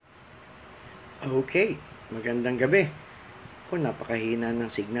Okay, magandang gabi. Napakahina ng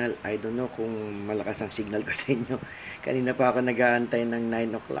signal. I don't know kung malakas ang signal ko sa inyo. Kanina pa ako nag-aantay ng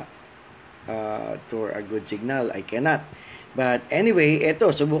 9 o'clock for a good signal. I cannot. But anyway,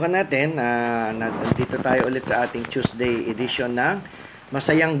 eto, subukan natin. Nandito tayo ulit sa ating Tuesday edition ng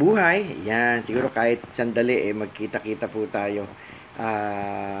Masayang Buhay. Yan, siguro kahit sandali, magkita-kita po tayo.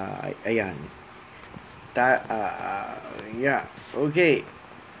 Ayan. Yeah, okay.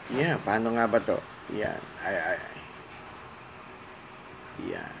 Yeah, paano nga ba to? Yan.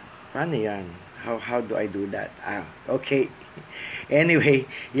 Yan. Paano yan? How do I do that? Okay. Anyway,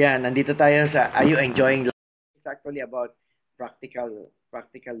 yan. Nandito tayo sa Are You Enjoying Life? It's actually about practical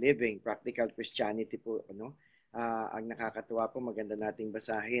living, practical Christianity po, ano? Ang nakakatuwa po, maganda nating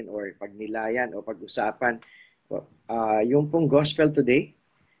basahin or pagnilayan o pag-usapan. Yung pong gospel today,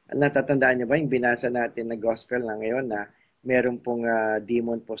 natatandaan niyo ba yung binasa natin na gospel na ngayon na meron pong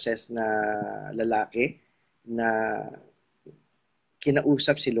demon-possessed na lalaki na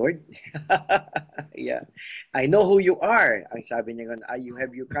kinausap si Lord? Yeah. I know who you are. Ang sabi niya ngayon,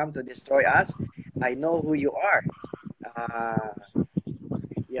 have you come to destroy us? I know who you are. Uh,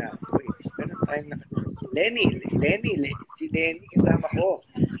 yeah. Uy, meron tayong si Lenny, kasama ko.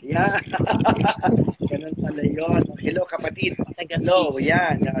 Yeah. Ganun pala yun. Hello, kapatid. Hello, Taga-face.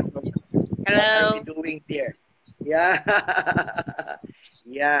 yan. So, what are we Hello. doing here? Yeah.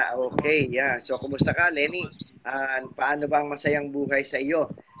 Yeah, okay. Yeah. So, kumusta ka, Lenny? Paano ba ang masayang buhay sa iyo?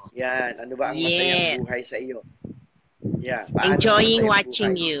 Yan. Ano ba ang masayang buhay Yes. sa iyo? Yeah. Paano ang Enjoying masayang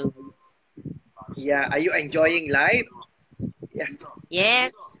watching buhay? you. Yeah. Are you enjoying life? Yeah.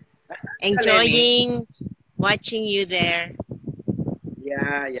 Yes. Nasaan ka, Lenny? Enjoying watching you there.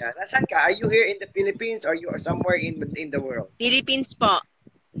 Yeah, yeah. Nasaan ka? Are you here in the Philippines or you are somewhere in the world? Philippines po.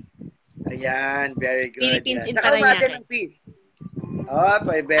 Ayan, very good. Philippines Yeah. in Saan ka umaten Parañaque. ng peace? Oh,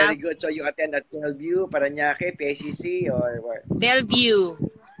 very Uh, good. So you attend at Bellevue, Parañaque, PCC, or where? Bellevue.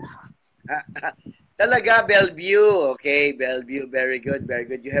 Talaga, Bellevue. Okay, Bellevue. Very good, very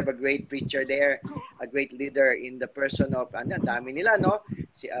good. You have a great preacher there, a great leader in the person of, dami nila, no?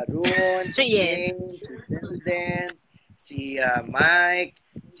 Si Arun, si Yes. James, si Zelden, si Mike,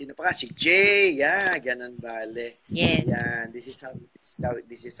 sino pa ka? Si Jay. Yeah, ganun bale. Yes. Yan, this is how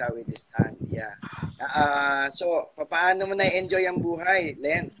it is done. Yeah. So, paano mo na-enjoy ang buhay,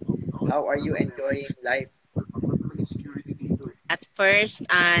 Len? How are you enjoying life? At first,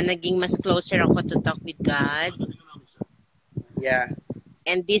 naging mas closer ako to talk with God. Yeah.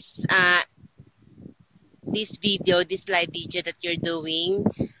 And this live video that you're doing,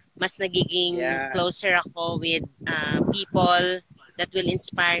 mas nagiging Yeah. closer ako with people that will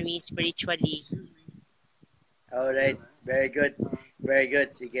inspire me spiritually. All right. Very good. Very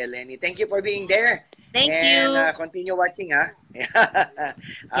good. Sige, Lenny. Thank you for being there. Thank And you. continue watching, ha? Yes,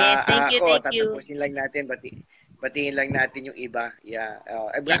 thank you, Ako, thank you. tatapusin lang natin. Batiin lang natin yung iba. Yeah.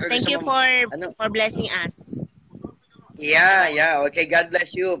 Yes, Baka thank gusto you mo, ano? for blessing us. Yeah, yeah. Okay, God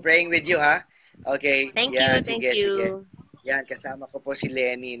bless you. Praying with you, ha? Okay. Thank Yeah, you, thank sige, sige. you. Yan, kasama ko po si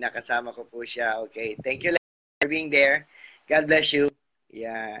Lenny. Nakasama ko po siya. Okay. Thank you, Lenny, for being there. God bless you.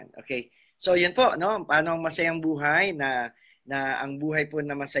 Yan. Okay. So, yun po, no? Paano ang masayang buhay na ang buhay po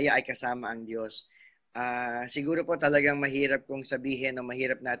na masaya ay kasama ang Diyos. Siguro po talagang mahirap kong sabihin o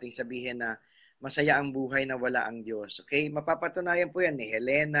mahirap nating sabihin na masaya ang buhay na wala ang Diyos. Okay? Mapapatunayan po yan ni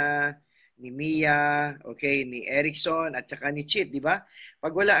Helena, ni Mia, okay, ni Erickson, at saka ni Chit, di ba?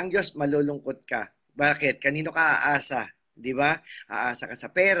 Pag wala ang Diyos, malulungkot ka. Bakit? Kanino ka aasa? Di ba? Aasa ka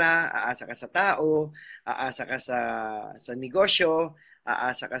sa pera, aasa ka sa tao, aasa ka sa negosyo,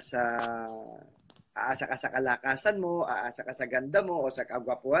 aasa ka sa aasa ka sa kalakasan mo, aasa ka sa ganda mo o sa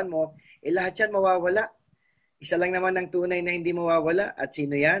kagwapuhan mo, lahat yan mawawala. Isa lang naman ang tunay na hindi mawawala at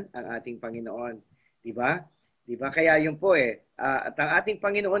sino yan? Ang ating Panginoon. Di ba? Di ba? Kaya yun po at ang ating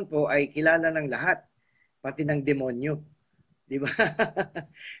Panginoon po ay kilala ng lahat, pati ng demonyo. Di ba?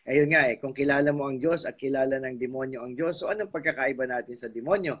 Ayun nga kung kilala mo ang Diyos at kilala ng demonyo ang Diyos, so anong pagkakaiba natin sa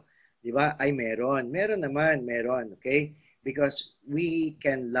demonyo? Di ba? Ay meron. Meron naman, meron. Okay? Because we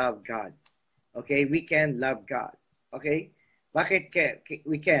can love God. Okay? We can love God. Okay? Bakit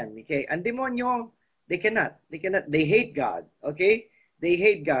we can? Okay? Ang demonyo, they cannot. They cannot. They hate God. Okay? They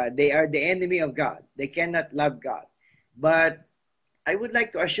hate God. They are the enemy of God. They cannot love God. But I would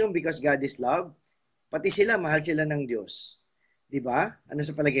like to assume because God is love, pati sila, mahal sila ng Diyos. Di ba? Ano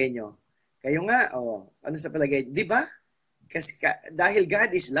sa palagay nyo? Kayo nga, ano sa palagay? Di ba? Kasi dahil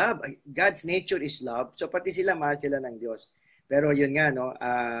God is love, God's nature is love, so pati sila, mahal sila ng Diyos. Pero yun nga, no,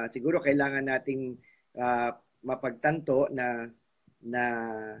 siguro kailangan nating mapagtanto na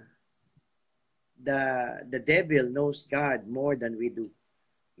the devil knows God more than we do.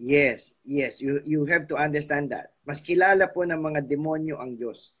 Yes, yes. You have to understand that. Mas kilala po ng mga demonyo ang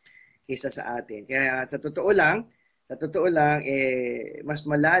Diyos kaysa sa atin. Kaya sa totoo lang, mas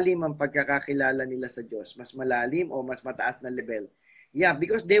malalim ang pagkakakilala nila sa Diyos. Mas malalim o mas mataas na level. Yeah,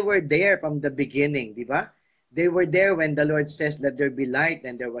 because they were there from the beginning, di ba? They were there when the Lord says, let there be light,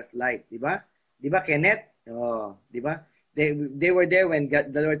 and there was light, di ba? Di ba, Kenneth? Oh, di ba? They were there when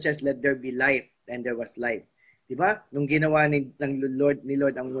the Lord says, let there be light, and there was light. Di ba? Nung ginawa ng Lord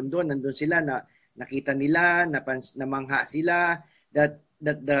ang mundo, nandun sila na nakita nila, namangha sila that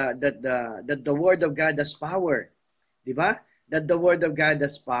the word of God has power. Di ba? That the word of God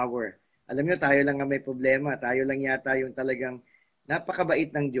has power. Alam niyo, tayo lang ang may problema. Tayo lang yata yung talagang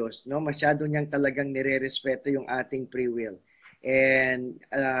napakabait ng Diyos, no? Masyado niyang talagang nire-respeto yung ating free will. And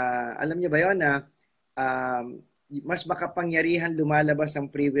alam niyo ba 'yon na mas makapangyarihan lumalabas ang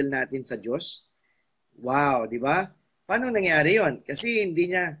free will natin sa Diyos? Wow, di ba? Paano nangyari 'yon? Kasi hindi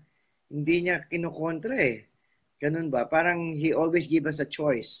niya kinukontra eh. Ganun ba? Parang he always give us a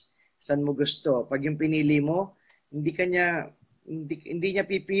choice. Saan mo gusto? Pag yung pinili mo, hindi niya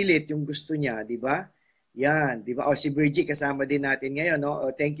pipilit yung gusto niya, di ba? Yan, di ba? O si Virgie kasama din natin ngayon, no?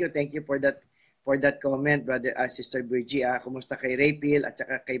 Oh, thank you for that comment, brother, Sister Virgie. Kumusta kay Raypil at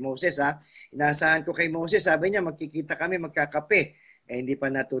saka kay Moses, Inaasahan ko kay Moses, sabi niya magkikita kami, magkakape. Hindi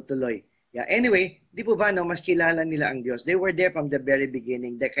pa natutuloy. Yeah. Anyway, di po ba no, mas kilala nila ang Diyos. They were there from the very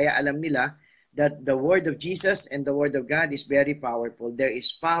beginning. Kaya alam nila that the word of Jesus and the word of God is very powerful. There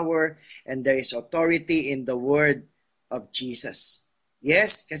is power and there is authority in the word of Jesus.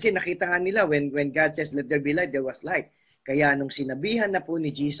 Yes, kasi nakita nga nila when God says let there be light, there was light. Kaya nung sinabihan na po ni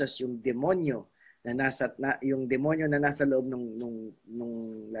Jesus yung demonyo na nasa loob nung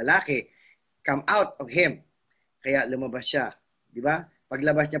lalaki, come out of him. Kaya lumabas siya, di ba?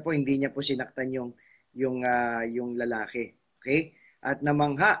 Paglabas niya po, hindi niya po sinaktan yung lalaki. Okay? At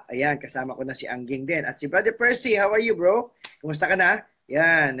namangha, ayan, kasama ko na si Angging din. At si Brother Percy, how are you, bro? Kumusta ka na?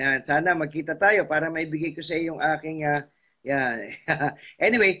 Yan. Sana magkita tayo para maibigay ko sa iyo yung aking, yan.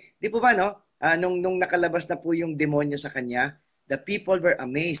 Anyway, di po ba, no? Nung nakalabas na po yung demonyo sa kanya, the people were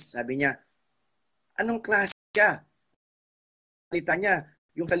amazed. Sabi niya, anong klase siya?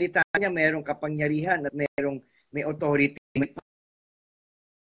 Yung salita niya, mayroong kapangyarihan at may authority.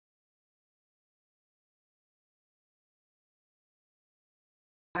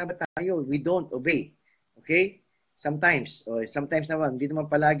 Tayo, we don't obey. Okay? Sometimes naman, hindi naman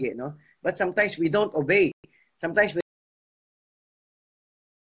palagi, no? But sometimes we don't obey. Sometimes we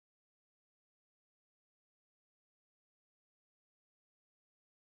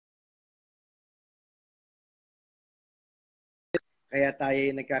kaya tayo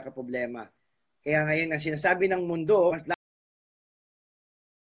yung nagkakaproblema. Kaya ngayon, ang sinasabi ng mundo, mas the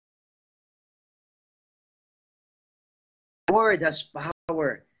word has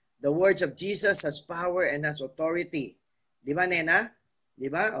power. The words of Jesus has power and has authority. Di ba, Nena? Di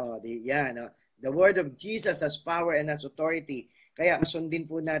ba? Yan. The word of Jesus has power and has authority. Kaya masundin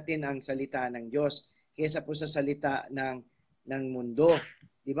po natin ang salita ng Diyos kaysa po sa salita ng mundo.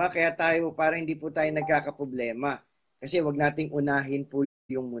 Di ba? Kaya tayo, parang hindi po tayo nagkakaproblema. Kasi wag nating unahin po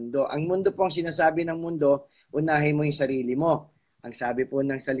yung mundo. Ang mundo po ang sinasabi ng mundo, unahin mo yung sarili mo. Ang sabi po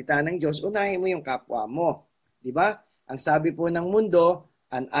ng salita ng Diyos, unahin mo yung kapwa mo. Di ba? Ang sabi po ng mundo,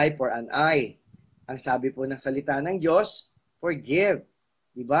 an eye for an eye. Ang sabi po ng salita ng Diyos, forgive.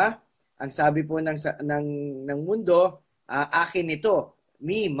 Di ba? Ang sabi po ng mundo, akin ito.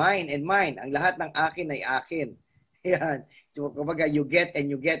 Me, mine, and mine. Ang lahat ng akin ay akin. Yan. So, kumbaga, you get and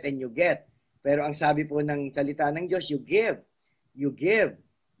you get and you get. Pero ang sabi po ng salita ng Diyos, you give. You give.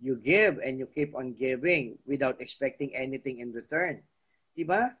 You give and you keep on giving without expecting anything in return. Di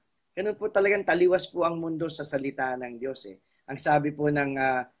ba? Ganun po talagang taliwas po ang mundo sa salita ng Diyos eh. Ang sabi po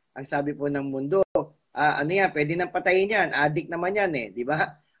ng mundo, ano yan, pwede nang patayin yan, addict naman yan eh, di ba?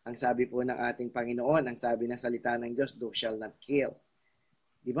 Ang sabi po ng ating Panginoon, ang sabi ng salita ng Diyos, thou shall not kill.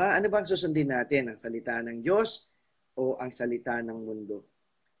 Di ba? Ano bang susundin natin? Ang salita ng Diyos o ang salita ng mundo?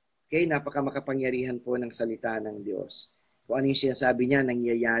 Okay, napakamakapangyarihan po ng salita ng Diyos. Kung ano yung sinasabi niya,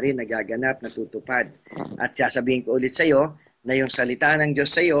 nangyayari, nagaganap, natutupad. At sasabihin ko ulit sa iyo, na yung salita ng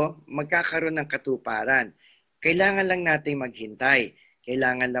Diyos sa iyo, magkakaroon ng katuparan. Kailangan lang nating maghintay.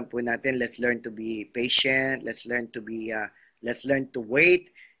 Kailangan lang po natin, let's learn to be patient, let's learn to wait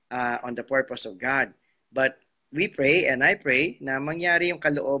on the purpose of God. But we pray and I pray na mangyari yung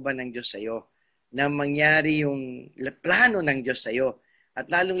kalooban ng Diyos sa iyo, na mangyari yung plano ng Diyos sa iyo, at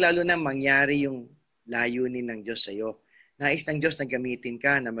lalong-lalo na mangyari yung layunin ng Diyos sa iyo. Nais ng Diyos na gamitin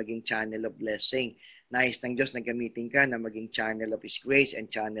ka na maging channel of blessing. Nais ng Diyos na gamitin ka na maging channel of His grace and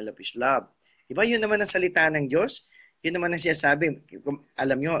channel of His love. Diba yun naman ang salita ng Diyos? Yun naman ang sinasabi.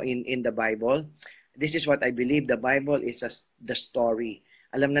 Alam nyo, in the Bible, this is what I believe. The Bible is the story.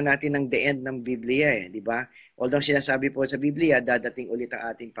 Alam na natin ang the end ng Biblia di ba? Although sinasabi po sa Biblia, dadating ulit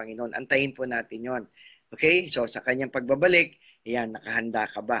ang ating Panginoon. Antayin po natin yon. Okay? So, sa kanyang pagbabalik, yan, nakahanda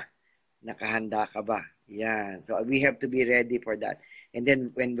ka ba? Nakahanda ka ba? Yan. So, we have to be ready for that. And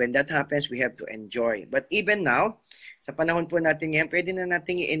then, when that happens, we have to enjoy. But even now, sa panahon po natin ngayon, pwede na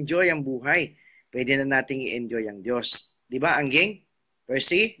natin i-enjoy ang buhay. Pwede na natin i-enjoy ang Diyos. Di ba, Angging?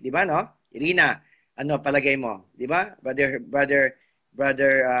 Percy? Di ba, no? Irina, ano palagay mo? Di ba?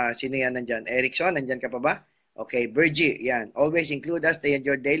 Brother, sino yan nandyan? Erickson, nandyan ka pa ba? Okay, Virgie, yan. Always include us in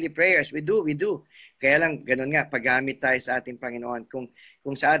your daily prayers. We do. Kaya lang, ganun nga, paggamit tayo sa ating Panginoon.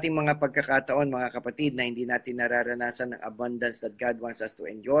 Kung sa ating mga pagkakataon, mga kapatid, na hindi natin nararanasan ng abundance that God wants us to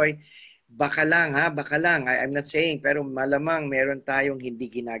enjoy, baka lang. I'm not saying, pero malamang meron tayong hindi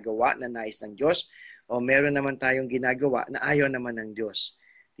ginagawa na nais ng Diyos, o meron naman tayong ginagawa na ayaw naman ng Diyos.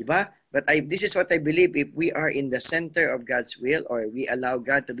 Diba? But this is what I believe. If we are in the center of God's will, or we allow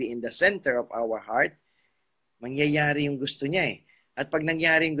God to be in the center of our heart, mangyayari yung gusto niya At pag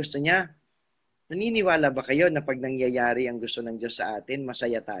nangyari yung gusto niya, naniniwala ba kayo na pag nangyayari ang gusto ng Diyos sa atin,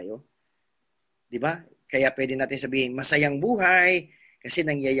 masaya tayo? Di ba? Kaya pwede natin sabihin, masayang buhay, kasi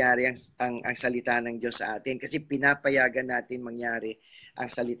nangyayari ang salita ng Diyos sa atin. Kasi pinapayagan natin mangyari ang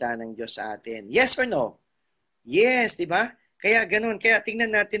salita ng Diyos sa atin. Yes or no? Yes, di ba? Kaya ganun. Kaya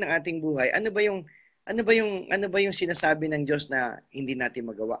tingnan natin ang ating buhay. Ano ba yung sinasabi ng Diyos na hindi natin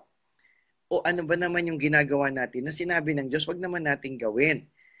magawa? O ano ba naman yung ginagawa natin na sinabi ng Diyos, wag naman natin gawin.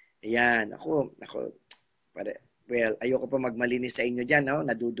 Ayan, ako, ayoko pa magmalinis sa inyo dyan, no?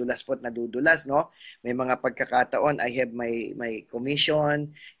 Nadudulas, no? May mga pagkakataon, I have my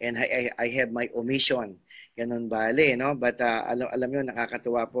commission and I have my omission. Ganun bale, no? But alam nyo,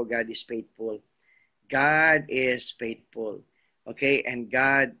 nakakatuwa po, God is faithful. God is faithful. Okay? And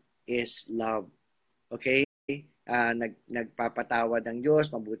God is love. Okay? Nagpapatawad ang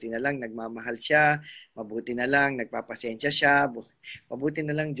Diyos, mabuti na lang nagmamahal siya, mabuti na lang nagpapasensya siya, mabuti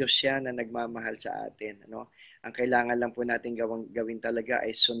na lang Diyos siya na nagmamahal sa atin. Ano? Ang kailangan lang po natin gawin talaga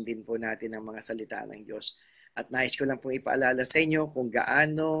ay sundin po natin ang mga salita ng Diyos. At nais ko lang po ipaalala sa inyo kung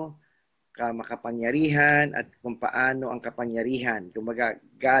gaano ka makapangyarihan at kung paano ang kapangyarihan. Kumbaga,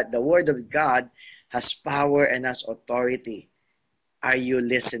 the Word of God has power and has authority. Are you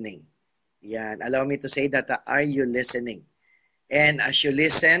listening? Yan. Allow me to say that, are you listening? And as you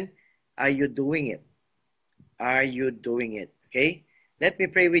listen, are you doing it? Are you doing it? Okay? Let me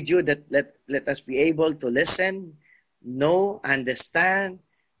pray with you that let us be able to listen, know, understand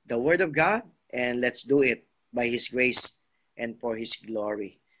the Word of God, and let's do it by His grace and for His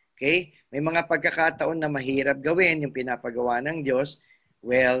glory. Okay? May mga pagkakataon na mahirap gawin yung pinapagawa ng Diyos.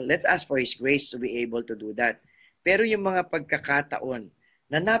 Well, let's ask for His grace to be able to do that. Pero yung mga pagkakataon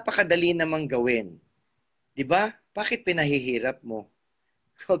na napakadali namang gawin. 'Di ba? Bakit pinahihirap mo?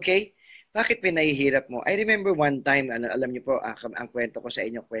 Okay? Bakit pinahihirap mo? I remember one time, alam niyo po, ang kwento ko sa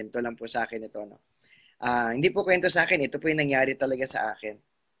inyo, kwento lang po sa akin ito, no? Hindi po kwento sa akin, ito po yung nangyari talaga sa akin.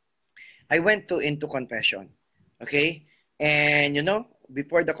 I went into confession. Okay? And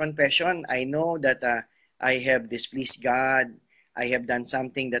before the confession, I know that I have displeased God. I have done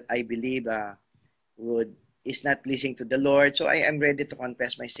something that I believe is not pleasing to the Lord. So I am ready to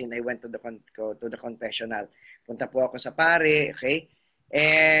confess my sin. I went to the confessional. Punta po ako sa pare, okay?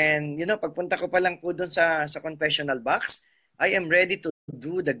 And pagpunta ko pa lang po doon sa confessional box, I am ready to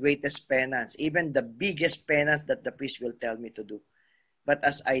do the greatest penance, even the biggest penance that the priest will tell me to do. But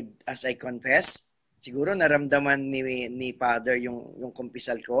as I confess, siguro naramdaman ni Father yung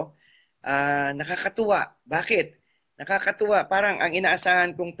kumpisal ko. Nakakatuwa. Bakit? Nakakatuwa. Parang ang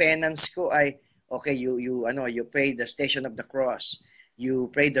inaasahan kong penance ko ay okay, you pray the Station of the Cross.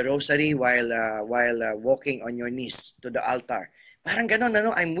 You pray the Rosary while walking on your knees to the altar. Parang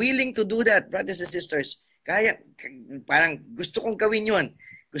gano'n, I'm willing to do that, brothers and sisters. Parang gusto kong gawin yun.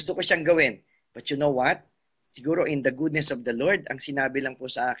 Gusto ko siyang gawin. But you know what? Siguro in the goodness of the Lord, ang sinabi lang po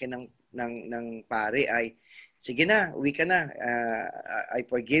sa akin ng pare ay, sige na, uwi ka na. I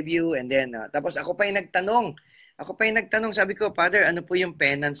forgive you. And then, tapos ako pa yung nagtanong. Sabi ko, Father, ano po yung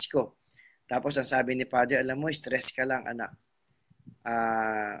penance ko? Tapos ang sabi ni Father, alam mo, stress ka lang, anak.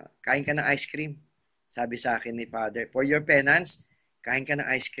 Kain ka ng ice cream. Sabi sa akin ni Father, for your penance, kain ka ng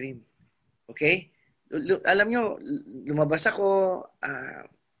ice cream. Okay? Alam nyo, lumabas ako,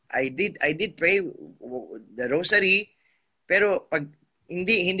 I did pray the rosary, pero pag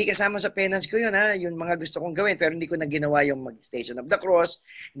hindi kasama sa penance ko yun, yung mga gusto kong gawin, pero hindi ko na ginawa yung mag-Station of the Cross,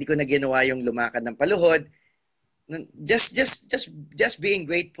 hindi ko na ginawa yung lumakad ng paluhod. Just being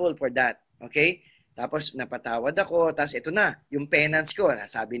grateful for that. Okay? Tapos napatawad ako, tapos ito na, yung penance ko.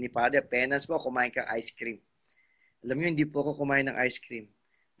 Sabi ni Father, penance mo, kumain kang ice cream. Alam niyo, hindi po ako kumain ng ice cream.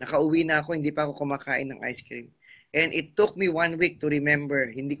 Nakauwi na ako, hindi pa ako kumakain ng ice cream. And it took me 1 week to remember,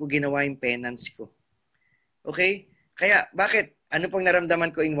 hindi ko ginawa yung penance ko. Okay? Kaya, bakit? Ano pong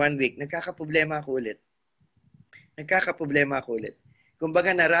naramdaman ko in 1 week? Nagkakaproblema ako ulit.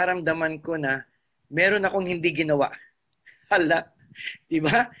 Kumbaga, nararamdaman ko na meron akong hindi ginawa. Hala, di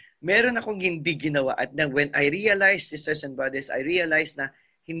ba? Meron akong hindi ginawa. At then when I realized, sisters and brothers, I realized na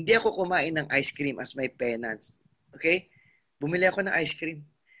hindi ako kumain ng ice cream as my penance. Okay? Bumili ako ng ice cream.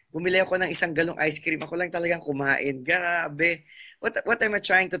 Bumili ako ng 1 galong ice cream. Ako lang talagang kumain. Grabe. What am I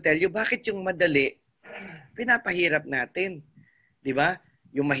trying to tell you? Bakit yung madali, pinapahirap natin? Di ba?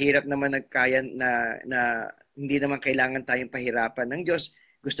 Yung mahirap naman nagkaya na hindi naman kailangan tayong pahirapan ng Diyos.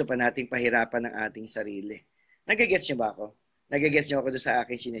 Gusto pa nating pahirapan ng ating sarili. Nagagets niyo ba ako? Nagagets niyo ako doon sa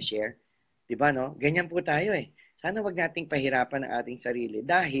aking sinishare? Di ba, no? Ganyan po tayo eh. Sana wag nating pahirapan ang ating sarili.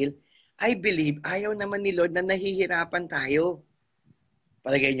 Dahil, I believe, ayaw naman ni Lord na nahihirapan tayo.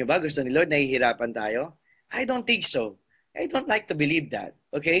 Palagay niyo ba, gusto ni Lord nahihirapan tayo? I don't think so. I don't like to believe that.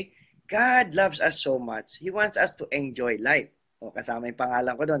 Okay? God loves us so much. He wants us to enjoy life. O, kasama yung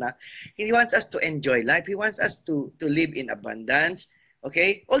pangalan ko doon, ha? He wants us to enjoy life. He wants us to live in abundance.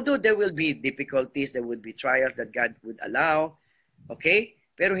 Okay? Although there will be difficulties, there would be trials that God would allow. Okay?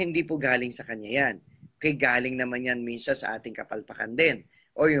 Pero hindi po galing sa Kanya yan. Okay? Galing naman yan minsan sa ating kapalpakan din.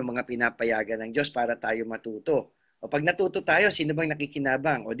 O yung mga pinapayagan ng Diyos para tayo matuto. O pag natuto tayo, sino bang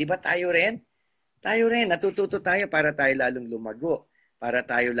nakikinabang? O di ba tayo rin? Tayo rin, natututo tayo para tayo lalong lumago. Para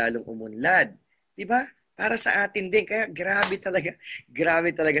tayo lalong umunlad. Di ba? Para sa atin din. Kaya grabe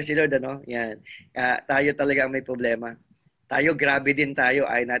talaga si Lord, ano? Yan. Tayo talaga ang may problema. Tayo, grabe din tayo,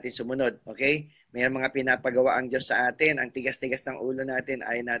 ay natin sumunod. Okay? May mga pinapagawa ang Diyos sa atin, ang tigas-tigas ng ulo natin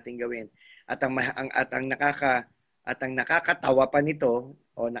ay natin gawin. At ang nakakatawa pa nito,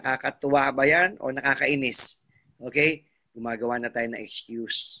 o nakakatuwa ba yan, o nakakainis? Okay? Gumagawa na tayo ng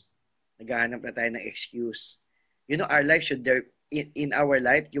excuse. Naghahanap na tayo ng excuse. You know, our life should there, in our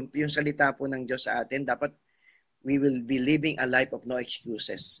life, yung salita po ng Diyos sa atin, dapat we will be living a life of no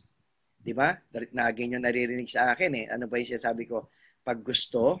excuses. Di ba? Lagi nyo naririnig sa akin eh. Ano ba yung sinasabi ko? Pag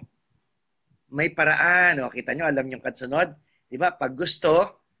gusto, may paraan. O, kita nyo, alam yung katsunod? Di ba? Pag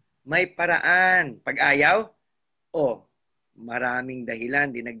gusto, may paraan. Pag ayaw, maraming dahilan.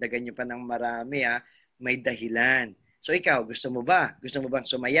 Dinagdagan nyo pa ng marami, ha? May dahilan. So, ikaw, gusto mo ba? Gusto mo bang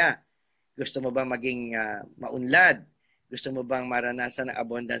sumaya? Gusto mo bang maging maunlad? Gusto mo bang maranasan ang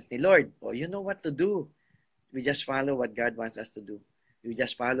abundance ni Lord? You know what to do. We just follow what God wants us to do. We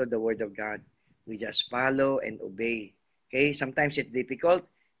just follow the word of God. We just follow and obey. Okay? Sometimes it's difficult,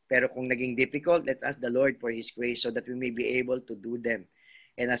 pero kung naging difficult, let's ask the Lord for His grace so that we may be able to do them.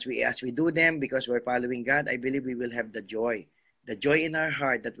 And as we do them, because we're following God, I believe we will have the joy. The joy in our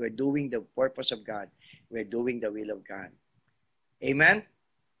heart that we're doing the purpose of God. We're doing the will of God. Amen?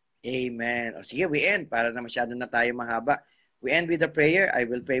 Amen. O sige, we end. Para na masyado na tayo mahaba. We end with a prayer. I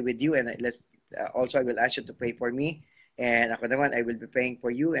will pray with you and also I will ask you to pray for me. And ako naman, I will be praying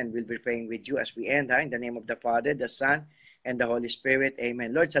for you and will be praying with you as we end. In the name of the Father, the Son, and the Holy Spirit.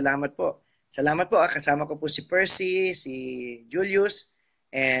 Amen. Lord, salamat po. Salamat po. Kasama ko po si Percy, si Julius,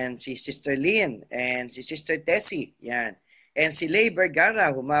 and si Sister Lynn, and si Sister Tessie. Yan. And si Lay Vergara,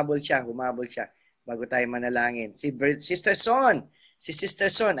 humabol siya. Bago tayo manalangin. Si Sister Son.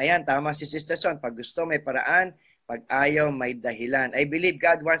 Ayan, tama si Sister Son. Pag gusto, may paraan. Pag ayaw, may dahilan. I believe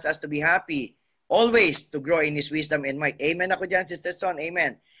God wants us to be happy. Always to grow in His wisdom and might. Amen ako dyan, Sister Son.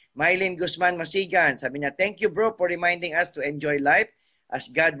 Amen. Mylene Guzman Masigan, sabi niya, thank you bro for reminding us to enjoy life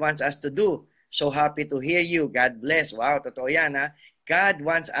as God wants us to do. So happy to hear you. God bless. Wow, totoo yan ha. God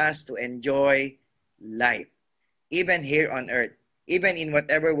wants us to enjoy life. Even here on earth. Even in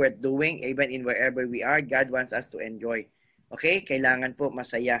whatever we're doing, even in wherever we are, God wants us to enjoy. Okay? Kailangan po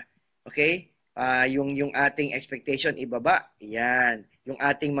masaya. Okay? Yung ating expectation ibaba. Yan. Yung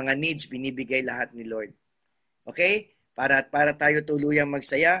ating mga needs binibigay lahat ni Lord. Okay? Para tayo tuluyang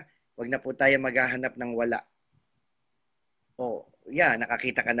magsaya, wag na po tayo maghahanap ng wala.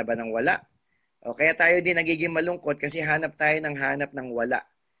 Nakakita ka na ba ng wala? Kaya tayo din nagiging malungkot kasi hanap tayo ng wala.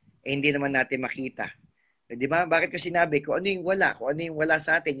 Hindi naman natin makita. Di ba? Bakit ko sinabi, kung ano yung wala,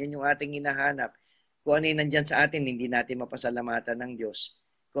 sa atin, yun yung ating hinahanap. Kung ano yung nandyan sa atin, hindi natin mapasalamatan ng Diyos.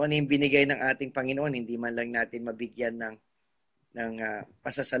 Kung ano yung binigay ng ating Panginoon, hindi man lang natin mabigyan ng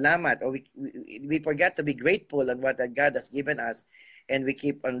pasasalamat. Or we forget to be grateful on what God has given us and we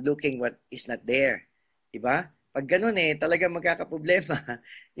keep on looking what is not there. Diba? Pag ganun talagang magkakaproblema.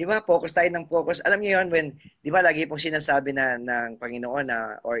 Di ba? Focus tayo ng focus. Alam niyo yun, di ba lagi pong sinasabi ng Panginoon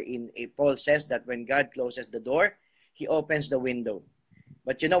or Paul says that when God closes the door, He opens the window.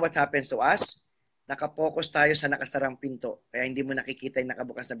 But you know what happens to us? Nakapokus tayo sa nakasarang pinto, kaya hindi mo nakikita yung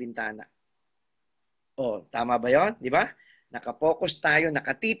nakabukas na bintana. Tama ba yon? Di ba? Nakapokus tayo,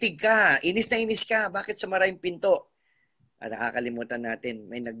 nakatitig ka, inis na inis ka, bakit sumara yung pinto? Nakakalimutan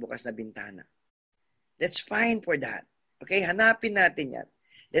natin, may nagbukas na bintana. Let's find for that. Okay, hanapin natin yan.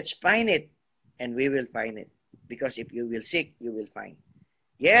 Let's find it, and we will find it. Because if you will seek, you will find.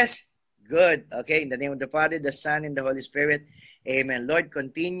 Yes? Good. Okay, in the name of the Father, the Son, and the Holy Spirit. Amen. Lord,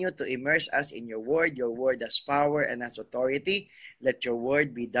 continue to immerse us in your word. Your word has power and has authority. Let your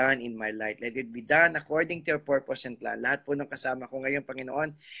word be done in my life. Let it be done according to your purpose and plan. Lahat po ng kasama ko ngayon, Panginoon,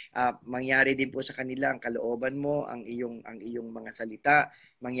 mangyari din po sa kanila ang kalooban mo, ang iyong mga salita,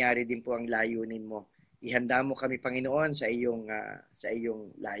 mangyari din po ang layunin mo. Ihanda mo kami, Panginoon, sa iyong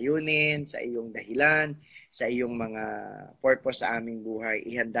layunin, sa iyong dahilan, sa iyong mga purpose sa aming buhay.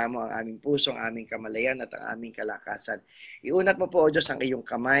 Ihanda mo ang aming puso, ang aming kamalayan at ang aming kalakasan. Iunat mo po, O Diyos, ang iyong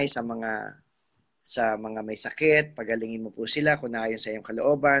kamay sa mga may sakit, pagalingin mo po sila kung naayon sa iyong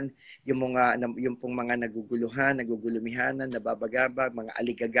kalooban, yung pong mga nagugulumihanan, nababagabag, mga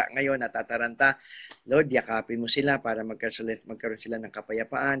aligaga ngayon, natataranta, Lord, yakapin mo sila para magkaroon sila ng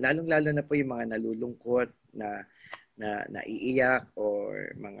kapayapaan, lalong-lalo na po yung mga nalulungkot, na naiiyak,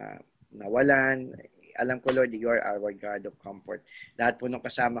 or mga nawalan. Alam ko, Lord, you are our God of comfort. Lahat po ng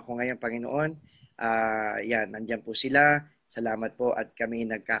kasama ko ngayon, Panginoon, nandyan po sila. Salamat po at kami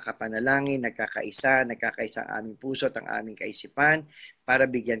nagkakapanalangin, nagkakaisa ang aming puso at ang aming kaisipan para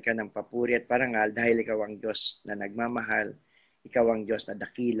bigyan ka ng papuri at parangal dahil ikaw ang Diyos na nagmamahal, ikaw ang Diyos na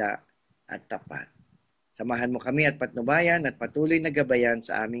dakila at tapat. Samahan mo kami at patnubayan at patuloy na gabayan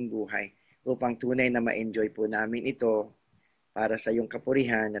sa aming buhay upang tunay na ma-enjoy po namin ito para sa iyong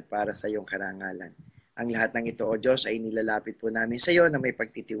kapurihan at para sa iyong karangalan. Ang lahat ng ito, O Diyos, ay nilalapit po namin sa iyo na may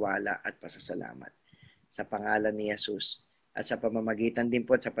pagtitiwala at pasasalamat. Sa pangalan ni Jesus. At sa pamamagitan din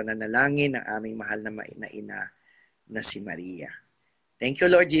po sa pananalangin ng aming mahal na ina na si Maria. Thank you,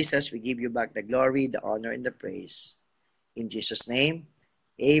 Lord Jesus. We give you back the glory, the honor, and the praise. In Jesus' name,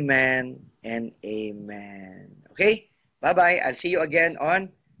 amen and amen. Okay? Bye-bye. I'll see you again on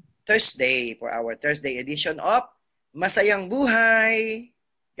Thursday for our Thursday edition of Masayang Buhay.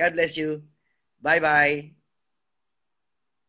 God bless you. Bye-bye.